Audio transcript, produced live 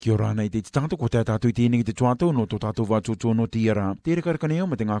Kia ora nei te tangata ko te tātou I tēnei te tuatau no tō tātou wātōtō no te ira. Tere karakaneo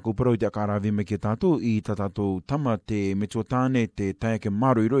me te ngā kūparau te akarawi me ke tātou I tā tātou tama te metuatāne te taeke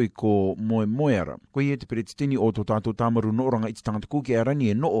maruroi ko moeara. Ko ia te peretitini o tō tātou tāmaru no oranga I te tangata kuke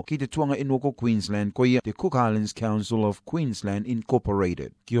arani e noo ki te tuanga inua ko Queensland ko ia te Cook Islands Council of Queensland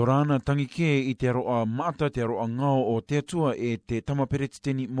Incorporated. Kia ora ana tangi ke I te aroa maata te aroa ngao o te atua e te tama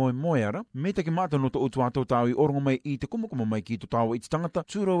peretitini moeara. Me take maata no tō utuatau tāu I oronga mai I te kumukuma mai ki tō tāu I te tangata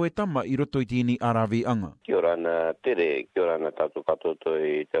e tama I roto I tēnei arawi-anga. Kia ora ana tere, kia ora ana tātou katoto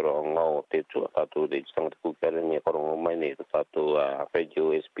I te roa ngao te tua tātou te tangata kukarani e korongo mai nei tātou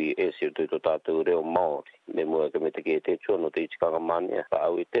radio SBS I tō tātou reo Māori. Me mua ke me te ke te tua no te itikanga mania. Ka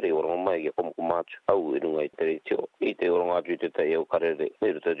au I tere orongo mai ke komuku mātu. Au I runga I tere tio. I te orongo atu te tai au karere.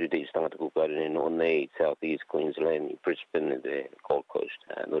 Me roto atu te tangata kukarani no nei South East Queensland, Brisbane the Gold Coast.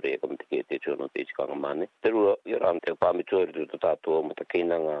 No rea ke me te ke te tua no te itikanga mania. Te rua, I ora ante pāmitua I tō tātou o mata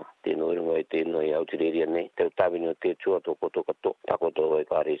keinanga tēnō ringo I tēnō I Aotearoa nei. Te tāwino te tua tō koto kato. Tako tō e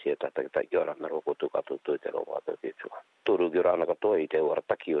kāresi e tātai ki ora naro koto kato tō te roa wātou te tua. Tōru ki ora ana katoa I te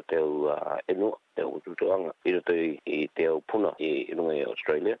warataki o te au enua, te au ututuanga. I roto I te au puna I runga I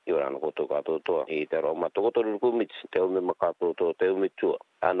Australia. I ora ana koto kato toa. I te roa mato koto rukumit, te au me makato toa, te au me tua.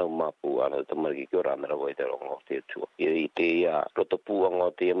 Ana mapu ana tamariki ki ora ana rawa I te roa te tua. I te roto puanga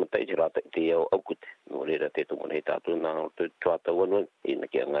o te amatai te rata I te au aukute. No reira te tungo nei tātou nā te tuatau anuen. I na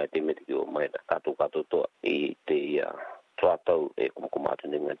kia ngai te meti ki o mai na tātou kato toa. I te tuatau e kumukumatu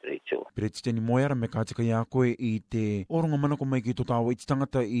ni ngā te reicho. Peretitini moeara me kātika I a koe I te oronga manako mai ki tō tāua I te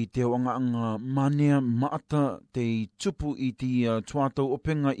tangata I te anga manea maata te tupu I te tuatau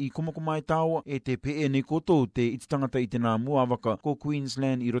openga I kumukumai tāua e te pe nei koto te I te tangata I te nā muawaka ko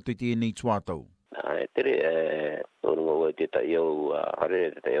Queensland I roto I te nei tuatau. Tere orongo te tai au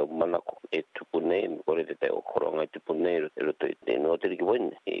harere te tai au manako e tupu nei, kore te tai au koronga I tupu nei roto I te noa te riki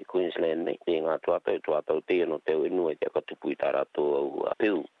waine I Queensland nei. Te ngā tuatau te no te au inua te akatupu I tā rato au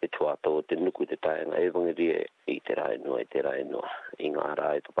piu e tuatau te nuku te taenga e wangiri I te rai noa I ngā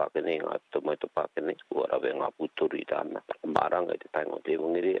rai to pākene, ngā tomai to pākene ua rawe ngā puturu I tāna maranga I te taenga te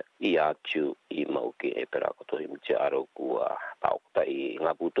wangiri I atu I mauke e pera koto I mtia aro kua paukta I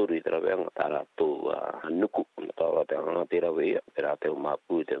ngā puturu I te rawe ngā tā rato nuku tawa te anga te rawe ia pera te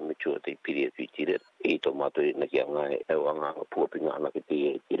mapu te mitua te piri atu I tire I to mato I na ki anga e au anga puapinga ana ki te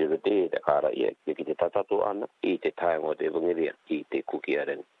tire te kāra ia ki te tatato ana I te taenga te wangiri I te kuki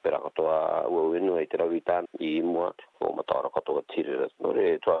aren pera katoa ua inua I te rawi tāna I mua o mataora katoa tire no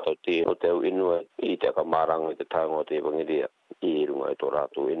re tuatau te o te au inua I te akamaranga I te taenga te wangiri I runga I tō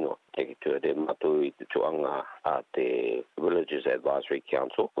rātou inua. Te ki tua te matu I te tuanga a te Villages Advisory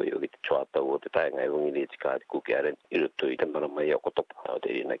Council, ko i o ki te tuatau o te taenga I wangiri te kāti kuki aren, I roto I te mana mai au kotopa. O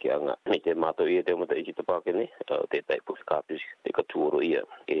te rina ki anga. I te matu I te mata I ki te pākene, o te taipuki kāpisi, te katuoro ia,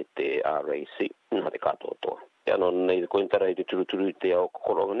 e te RAC, nā te katoa toa. Te ano nei te kointara I te turuturu I te au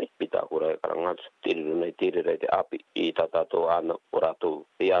kokoronga nei, I tā kura e karangatu. Te riru nei te rira I te api I tā tātou ana o rātou.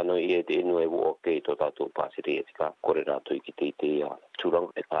 Te ano I e te inu e woke I tō tātou pāsiri e tika. Kore rātou I ki te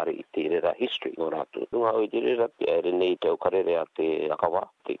turanga e kāre I te rira history no rātou. Nunga o I te rira, te aere nei te au karere a te akawa,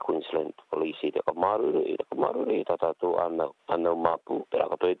 te Queensland Police I te kamarure, I tā tātou ana mapu. Pera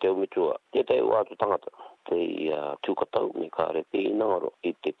kato I te umitua. Te te ua atu tangata. Te tūkatau me kāre te inangaro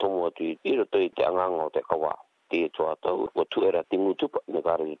I te tomo atu I roto I te anganga o te kawa. Te tuatau o tuera te mutupa me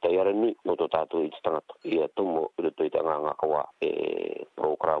kāre te Maeva Nui no tō tātou I te tangata. Ia tomo I roto I te anganga kawa e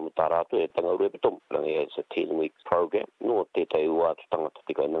programu tā rātou e tangauru e pe tomo. Rangi it's a 10-week program. No te tai ua atu tangata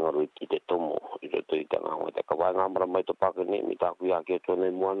te kai nangaru I te tomo I roto I te anganga o te kawa. Ngā mara mai tō pākene mi tāku ia ke tō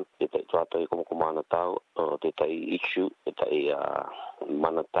nei muana. Te tai tuatau I komokomana tāu. Te tai issue, te tai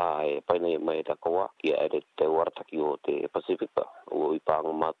mana tā e paina mai te kawa. Ia ere te warataki o te Pacifica. O I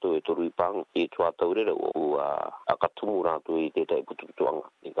pānga mātou e toru I pānga. I tuatau rera o akatumu rātou I te tai putuputuanga.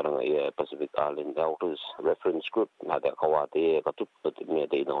 I karanga ia Pacific Island Elders Reference Group. Nā te kawa te e katupu te mea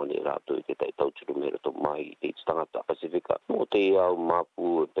te inaone rātou I te tai tauturu mera tō mai I te tangata Pacifica. No te au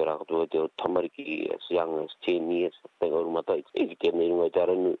mapu pera katoa te o tamariki as young as 10 years. Te ngauru matai. I te mea runga I te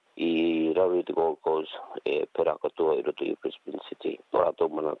aranu I rauri te Gold Coast e pera katoa I roto I Brisbane City.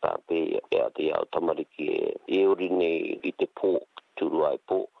 Rātou mana tā te te au tamariki e ori nei I te pō. Turuai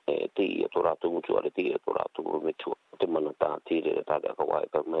pō. Te ia tō rātou mutu are te ia tō rātou metua. Te mana tā tīre tā te akawai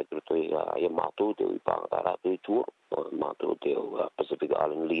ka mai turuto I mātou te ui pānga tā rātou I tūro. mātou te Pacific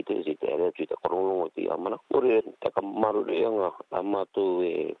Island leaders I te area tui te korongo te amana. Ore taka marureanga a mātou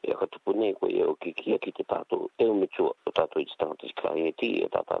akatupune ko o kikia ki te tātou teo mitua o tātou I te tangata Akate'ate'amamao'anga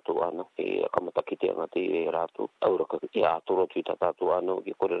ta tātou ana kamataki te anga te rātou auraka ki ātoro tui ta tātou ana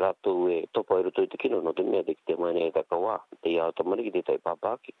ki kore rātou topa I roto I te kino no te mea te ki te maine e taka wā te tamariki te tai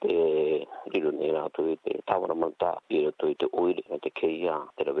pāpaki te riro nei rātou te tāwana manta I roto I te oire te keia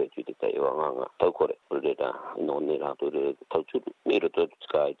te rawe tui te tai wanganga taukore ore rā no nei rātou re tauturu me roto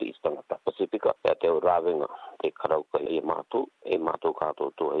I te istangata Pasifika e te o rāwenga te karauka e mātou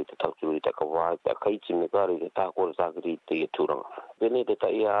kātou toa I te tauturu I taka wā te akaiti me kāre te tākore tākiri te tūranga Pene te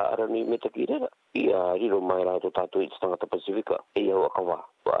tai aranui me taki rera Ia riro mai rātou tātou I te tangata Pasifika e au akawa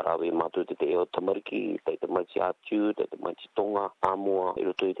Arawe mātou te o tamariki, te maiti atu, te maiti tonga, āmua, I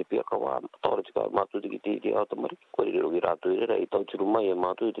roto I te piakawa, tāore tika mātou te au tamariki. Kore riro ki rātou rera, I tauturu mai e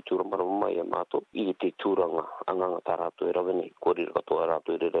mātou, te tūrambara mai e mātou, I te tūranga, anganga tā rātou rawene. Kore riro katoa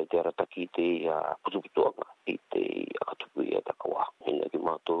rātou rera, I te arataki te putuputuanga, I te akatupu I takawa. Hina ki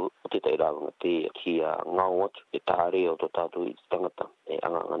mātou, o te tai rāwanga te ki ngau atu, te tāre o tō tātou I te tangata, e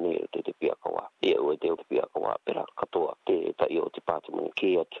anganga nei o te piakawa. E au e te o te piakawa, pera katoa, te tai o te pātimani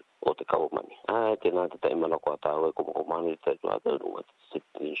ki atu o te kawamani. Tēnā te tai manako a tāu e komakomani te tai tuata runga te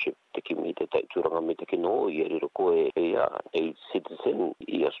citizenship te kimi te tai turanga me te kino I riro koe a citizen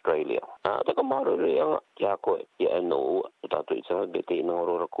I Australia. Taka maro reanga ki a koe I anō o tātou I tanga me te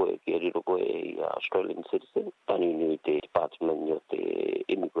inangorora koe ki riro koe Australian citizen. Tani nui te department o te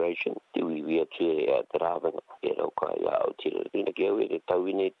immigration te uiwia tue te rāwenga e rauka I au tira. Rina ki au e te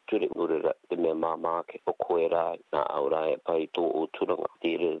tauine ture urera te mea māmake o koe rā nā au rā e pai tō o turanga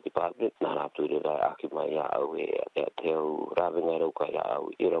te department nā rātou rera aki mai au e te au rāwenga rauka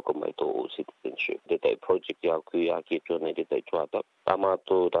au I rauka mai tō o citizenship. Te tai project au kui aki e tuana te tai tuata. Tā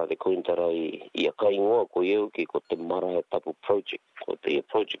mātou tā te kointarai I a kai ngoa ko iau ki ko te marae tapu project. Ko te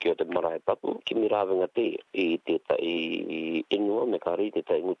project o te marae tapu ki mi rāwenga te I te tai inua me kāri te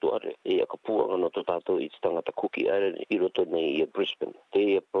tai ngutu are. E a kapuanga no tō tātou I te tangata kuki are I roto nei I Brisbane.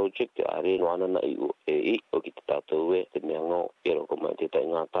 Te project a re no anana I o ki te tātou te mea ngō. E rauka mai te tai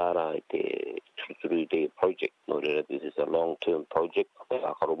ngā tāra I te tuturu te project. No rera this is a long-term project.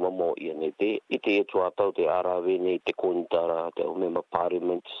 A karo mamo I ane te. I te e tuatau te arawe nei te kontara te o member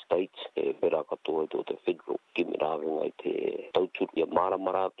parliament states. E pera katoa I te federal. Ki mi rāwenga I te tauturu. Ia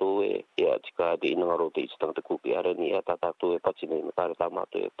maramarato e atika te inangaro te istangata kuki are ni e tātātou e pachine. Me kāre tā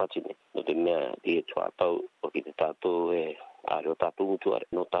mātou e pachine. No te mea te e tuatau. O ki te tātou e are o tātou mutuare.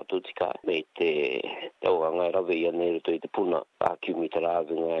 No tātou tika me te oanga e rawe I ane rito I te puna. A kiumi te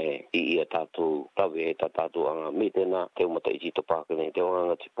rāwenga I ia tātou rawe e tātou anga. Me tēnā te umata I tito pākene. Te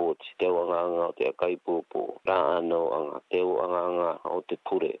oanga te pōti. Te oanga o te akaipopo. Rā anō anga. Te oanga o te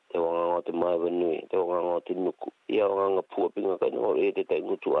pure. Te oanga o te Maeva Nui. Te oanga o te nuku. Ia oanga puapinga kai no e te tai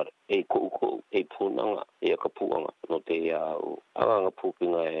mutuare. E kou. E pūnanga. E akapuanga. No te au. Anga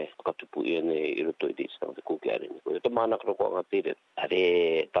puapinga e katupu I ane I roto I te isang te kuki are ni. Te mānakaro ko anga tere. Are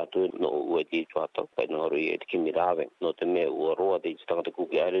tātou no ue te tuatau. Kai no roi e te kimi rāweng. No te mea ua roa te isang te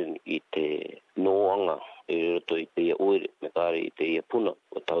kuki are ni I te noanga. E roto I te ia oire. Me kāre I te ia puna.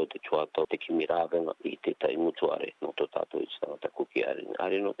 O tau te tuatau te kimi rāwenga I te tai mutuare. No to tātou isang te kuki are ni.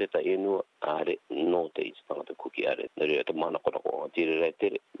 Are no te tai enua. Are no te isang te kuki are. Nere te mānakaro ko anga tere rei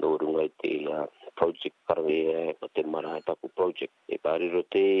tere. No runga I te project karawe o te marae tapu project. E kāriro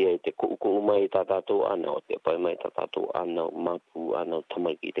te te kuukungu mai tā tātou ana. O te pai mai tā tātou ana. Mapu ana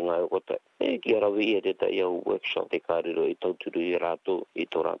tamariki te ngai o kota. E ki arawe I te tai au workshop. Te kāriro I tauturu I rātou. I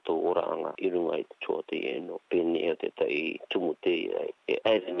tō rātou oraanga. I runga I te chua te eno. Pene o te tai tumu te e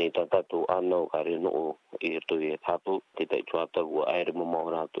aere nei tā tātou ana o kāre no I roto I tātou. Te tai tuata ua aere mamau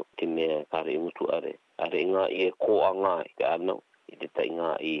rātou. Te mea kāre mutu are. Are ngā I e ko anga I te ana. I te tai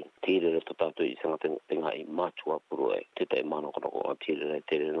ngā I tīrere tō tātou I sanga te ngā I mātua puru e. Te tai mānokoroko ngā tīrere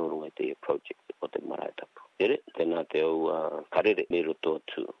tere norunga I te project o te marae tapu. Tere, tēnā te au karere me roto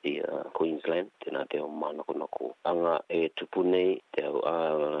atu I Queensland. Tēnā te au mānokoroko. Anga e tupu nei, te au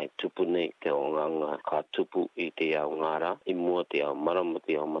anga e tupu nei, te au anga ka tupu I te au ngāra. I mua te au marama,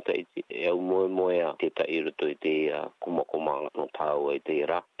 te au mataiti. E au moe te tai roto I te kumakomanga no tāua I te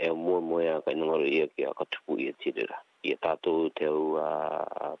ra. E au moe kai nangaro ia ki a ka tupu I tīrera. Ia tātou te au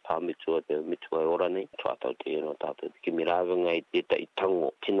pāmitua, te mitua ora nei. Tuatau te eno tātou te kimi rāwenga I te tai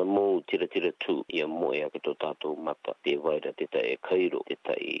tango. Tina mou tira tū. Ia moe ake tō tātou mata. Te waira te tai kairo, te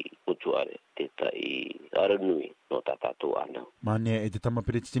tai mutuare. te tai aranui no tātou ana. Mane e te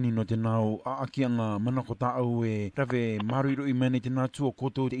tamaperetini no te nao aakianga manako tāau e rave maruiro I mene te nātua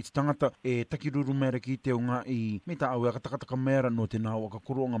koto te iti tangata e takiruru mera ki te unga I me tāau e akatakataka mera no te nao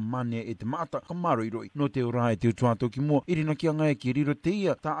akakoronga mane e te maata ka maruiro no te ora e te utuato ki mua. Irina ki anga e ki riro te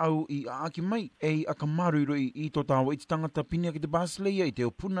ia tāau I aaki mai e aka maruiro I to tāua iti tangata pinia ki te basileia I te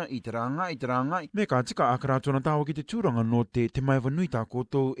opuna I te rāngai me ka tika akarātona tāua ki te tūranga no te Maeva Nui tā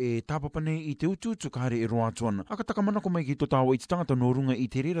koto e tāpapane I te ututu ka hare e roa atuana. Akataka manako mai ki to tāua iti tangata no runga I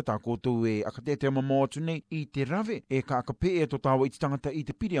te rera tā koto e Akate'ate'amamao'anga nei I te rave e ka akape e to tāua iti tangata I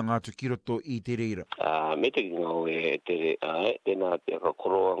te piri angātu ki roto I te rera. Me te ngau e te re tēnā te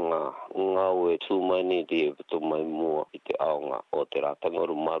akakoroanga ngau e tūmani te e vitu mai mua I te aonga o te rātanga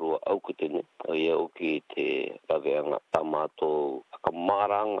oru marua aukutene o ia uki te raveanga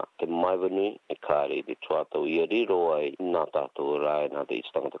Tamataora'anga Te Maeva Nui e kāre te tuatau I riro ai nā tātou rai nā te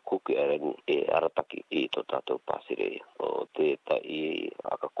istangata kuki arani e arataki I to tātou pasireia o te tai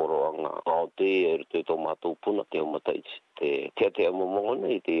akakoroanga o te e rute tō mātou puna te umataiti te Akate'ate'amamao'anga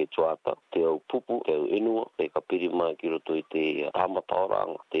I te tuata te au pupu te au inua te kapiri mai ki roto I te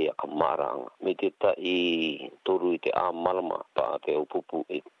Tamataora'anga te Akate'ate'amamao'anga me te tai toru I te āmalama pa te au pupu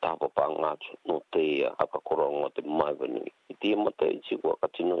I tāpapa ngātu no te akakoroanga Te Maeva Nui I te mataiti kua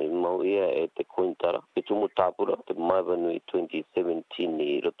katino I mau ia e te kointara Te tumu tāpura Te Maeva Nui 2017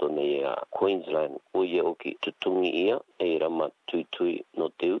 I roto nei Queensland o ia oki tutungi ia e rama tuitui no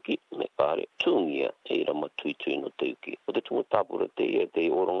te uki me kāre tungi ia e rama tuitui no te uki o te tumu tāpura te ia te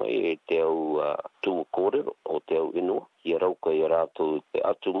oronga e te au tumu kōrero o te au inua Ia rauka I rātou te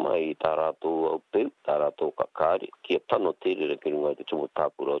atu mai I tā rātou au peu, tā rātou kakari. Kia tano te rere ki runga I te tumu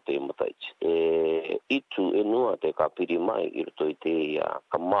tāpura o te mataiti. Itu enua te kapiri mai I roto I te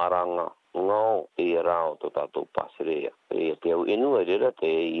kamaranga ngao te rao to tātou pasirea. Te au enua rera te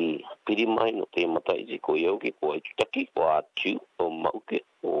I piri mai no te mataiti ko iauki, ko aitutaki, ko atu, o mauke,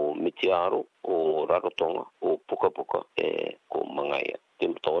 o mitiaro, o rarotonga, o pukapuka, ko mangaia. Te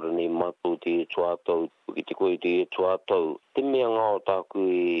mtaora nei mātou te tuatau, ki te koe te tuatau, te mea ngao tāku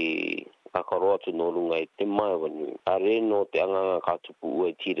I akaroatu no runga I te Maeva Nui. Are no te anganga kātupu ua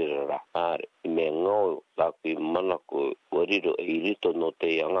I tirerara. Are, te mea ngao tāku I manako wariro I rito no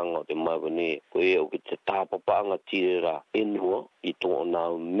te anganga o te Maeva Nui. Koe o ki te tāpapa anga tirera enua I tō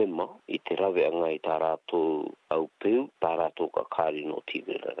nāu mema I te rave anga I tā rātou au peu, tā rātou kakari no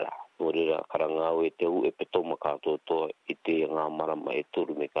tirerara. Orera karangau e te u e petoma kātoa I te ngā marama e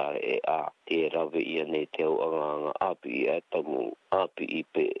turu me kāre e te rave ia nei te au anga api I atamu, api I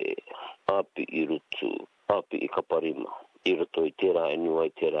pe, api I rutu, api I kaparima. I roto I tērā enua,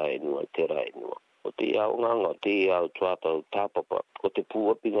 I tērā enua, I tērā enua. O te iau nganga, te iau tuatau tāpapa. Ko te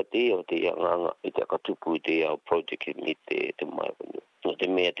pūapinga te iau te iau nganga, I te akatupu I te iau project I te Maeva Nui. O te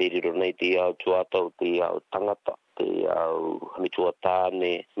mea te riro nei te iau tuatau, te iau tangata. Te au mitua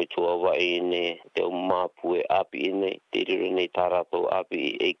tāne, mitua waine, te au māpu e api ine, te riro nei tārato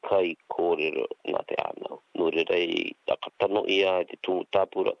api e kai kōrero nā te ānau. Nō rerei takatano ia te tumu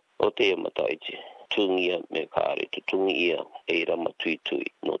tāpura o te mataiti. Tungia me kāre, tu tungi ia e rama tui tui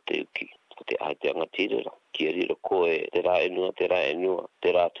no te uki. O te aiteanga tirera. Kia riro koe, te rā enua, te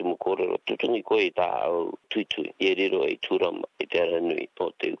rā tumu kōrero. Tutungi koe I tā au tui tui. I riro e tūrama, I te aranui o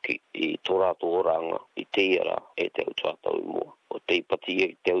te uki. I tō rātou oranga, I te iara e te au tuatau I mua. O te ipati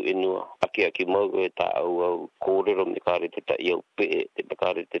e te au enua. Aki mau e tā au kōrero me kāre te ta I au pe, te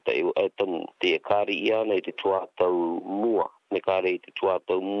kāre te ta I au aitamu. Te kāre I ana I te tuatau mua. Me kāre I te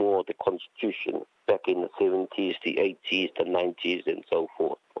tuatau mua o te Constitution. Back in the 70s, the 80s, the 90s and so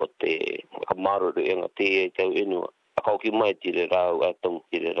forth. O te kamaruru e ngā te e te au enua. Akauki mai tire rau atam,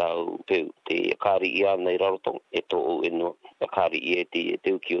 tire rau peu. Te kāri I ana I rarotong e tō o enua. Kāri I e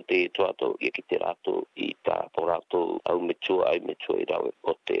te uki o te tuato I ki te rato I tā tō rato au metua ai metua I rau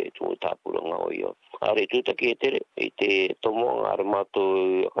o te tumu tāpura ngā o ia. Are tūtaki e tere, I te tomoanga are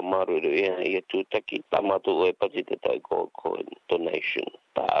mātou akamaruru e tūtaki. Tā mātou e pati te tai gold coin donation.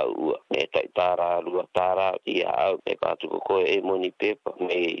 Tā ua, me tai tāra rua tāra I au, me kātuko koe e moni pepa,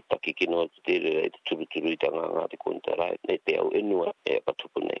 me taki kino te tere te turuturu I te ngā te kointarai, me te au enua e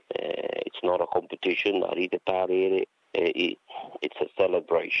katupu nei. It's not a competition, ari te tārere, it's a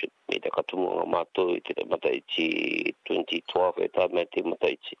celebration. Me te katumunga mātou I te mataiti 2012 e tā me te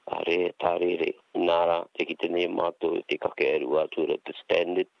mataiti. Are tārere, nara, te ki te ne mātou te kake eru atura, the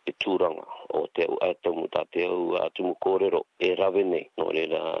standard, te tūranga o te au atamu tā te au atumu kōrero. E rawe nei, no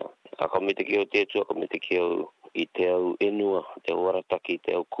reira, aka me te keo te atua, aka me te keo I te au enua, te warataki,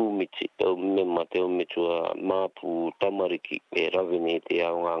 te au kūmiti, te au mema, te au mitua māpu tamariki, e rawene te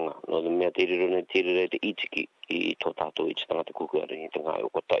aoanga. No te mea te rirone tirere te itiki, I tō tātou I te tangata kukuari I te ngai o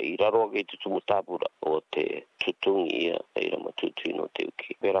kota I raroa ki te tumu tāpura o te tutungi ia e rama tutu no te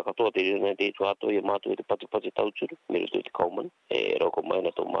uki. Pera katoa te rirone te itu ato I mātua I te pati tauturu, me ruto I te kauman, e roko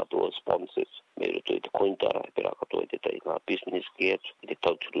maina tō mātua sponsors, me ruto I te kointara, pera katoa I te tai ngā business ki atu, I te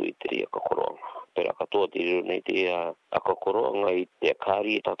tauturu I te ria kakoroanga. Pera katoa te rirone te akakoroanga I te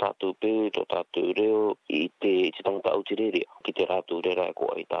kāri I tā tātou peu, tō tātou reo, I te tangata autireria, ki te rātou rera e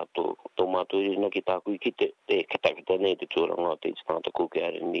koa I tātou. Tō mātou irina ki tākui ki te kita nei te tūranga o te tangata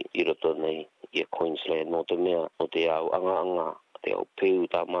kukeare ni I roto nei I Queensland no te mea, no te au anga, te au peu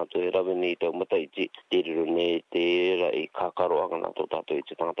tā mātou e rawe nei te au mataiti, te riro nei te era I kākaroanga nā tō tātou I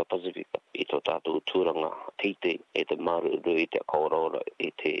te tangata Pasifika, I tō tātou tūranga tite, e te maru I te kauraora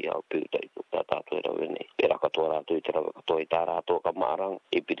I te au peu taitu, tā tātou e rawe nei. Pera katoa rātou I te rawe katoa I tā rātou ka mārang,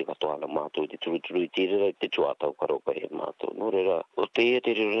 e piti katoa na mātou I te turuturu I tirera I te tuatau karoka e mātou. Nō rera, o te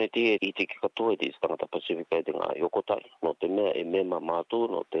riro nei te I te ki katoa I te tangata Pasifika I te ngā iokotari. No te mea e mema mātou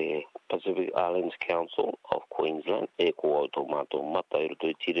no te Pacific Islands Council of Queensland, e kua o tō mātou mata I roto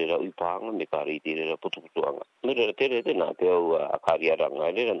I tirera uipāanga, me kāri I tirera putuputuanga. Nō rera tere te nā te au akariaranga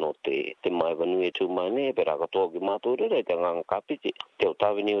e rera no te Maeva Nui e tūmaine, e pera katoa ki mātou rera I te nganga kapiti, te o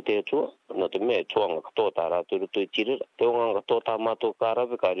tāwini o te atua, no te mea tuanga katoa tā rātou roto I tirera. Te o nganga katoa tā mātou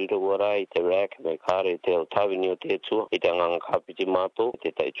kārawe, ka riro wara I te rack, me kāre te o tāwini o te atua, I te nganga kapiti mātou,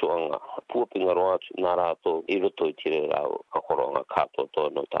 te tai tuanga puapinga roa nā rātou I roto I tirera au kakoronga kātoa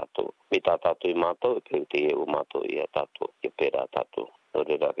tō tātou. Me tā tātou I mātou, e peu te eo mātou I a tātou, I pērā tātou. No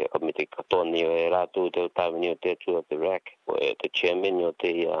rera ke kamite katoni o e rātou te o tāwini o te atua te rack, o e te chairman o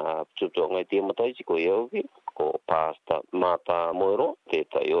te tutonga I te mataisi ko I auki, ko Pastor Maata Moero, te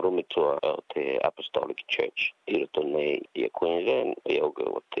tai oromitua o te Apostolic Church. I roto nei I Queensland, I auki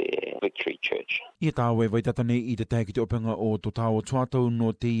o te Victory Church. Ia tāwe vai tata nei I te taiki te openga o tō tāo tuatau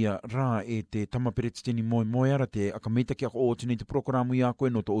no te ia rā e te tamaperetitini moe ara te akameita ki ako o tini te programu I a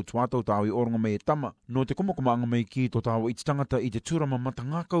koe no tō o tuatau tāo I oronga mei e tama. No te komakomaanga mei ki tō tāo I te tangata I te tūrama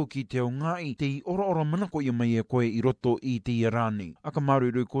matangakau ki te au ngai te I oro manako I mai e koe I roto I te ia rāni. Aka maru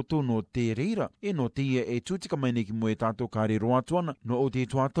rui koto no te reira e no te ia e tūtika mai nei ki moe tātou ka re roa tuana no o te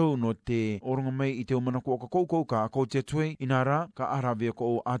tuatau no te oronga mei I te o manako o ka koukou ka ako te tue I nā rā ka arawea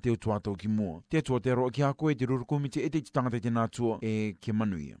ko o a te o tuatau ki mua. Te atua te roa ki a koe te rurukumiti e te tangata te nātua e ke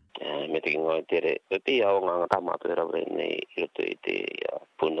manuia. Me te ngai tere, te aonga tamata rawe nei I roto I te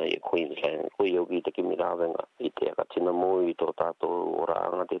puna I Queensland. Ko yogi te kimi rawenga I te Akate'ate'amamao'anga I tō tātou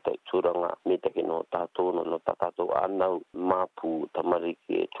oraanga te taitūranga me te ke no tātou no tātou anau māpu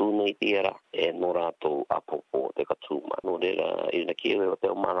tamariki e tūnei te era e no rātou apopo te katūma. No rera I na kiewe o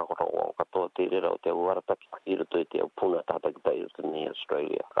te o mana koroa o katoa te rera o te o warataki I roto I te o puna tātaki tai roto nei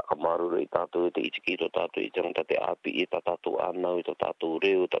Australia. Kakamaruru I tātou te itiki I tō tātou I tangata te api I tātou anau I tō tātou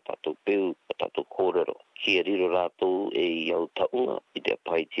reo, tātou peu, tātou kōrero. Kia riro rātou e I au taunga I te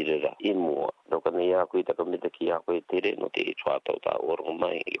pai tirera I mua. Roka nei a koe taka mita ki a koe tere no te tuatau tā orongo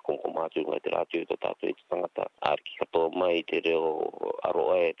mai I kongko mātu ngai te rātou I tō tātou I te tangata. Arki katoa mai te reo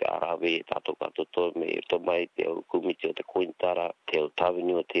aroa e te arawe e tātou katoto me I tō mai te au kumiti o te kointara, te au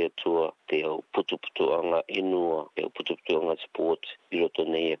tāwini o te atua, te au putuputuanga inua, te au putuputuanga sport I roto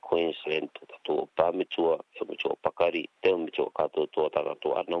nei e Queensland, tātou pāmitua, te au mitua pakari, te au mitua katotoa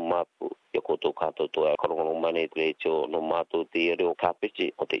tātou anau māpu. Ia koutou kātou toa karongo mane te reo no mātou te reo kāpiti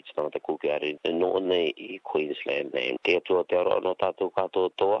o te tangata kukeare no nei I Queensland nei. Te atua te aroa no tātou kātou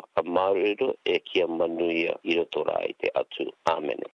toa, ka maru e kia manuia I roto rā I te atu. Amen.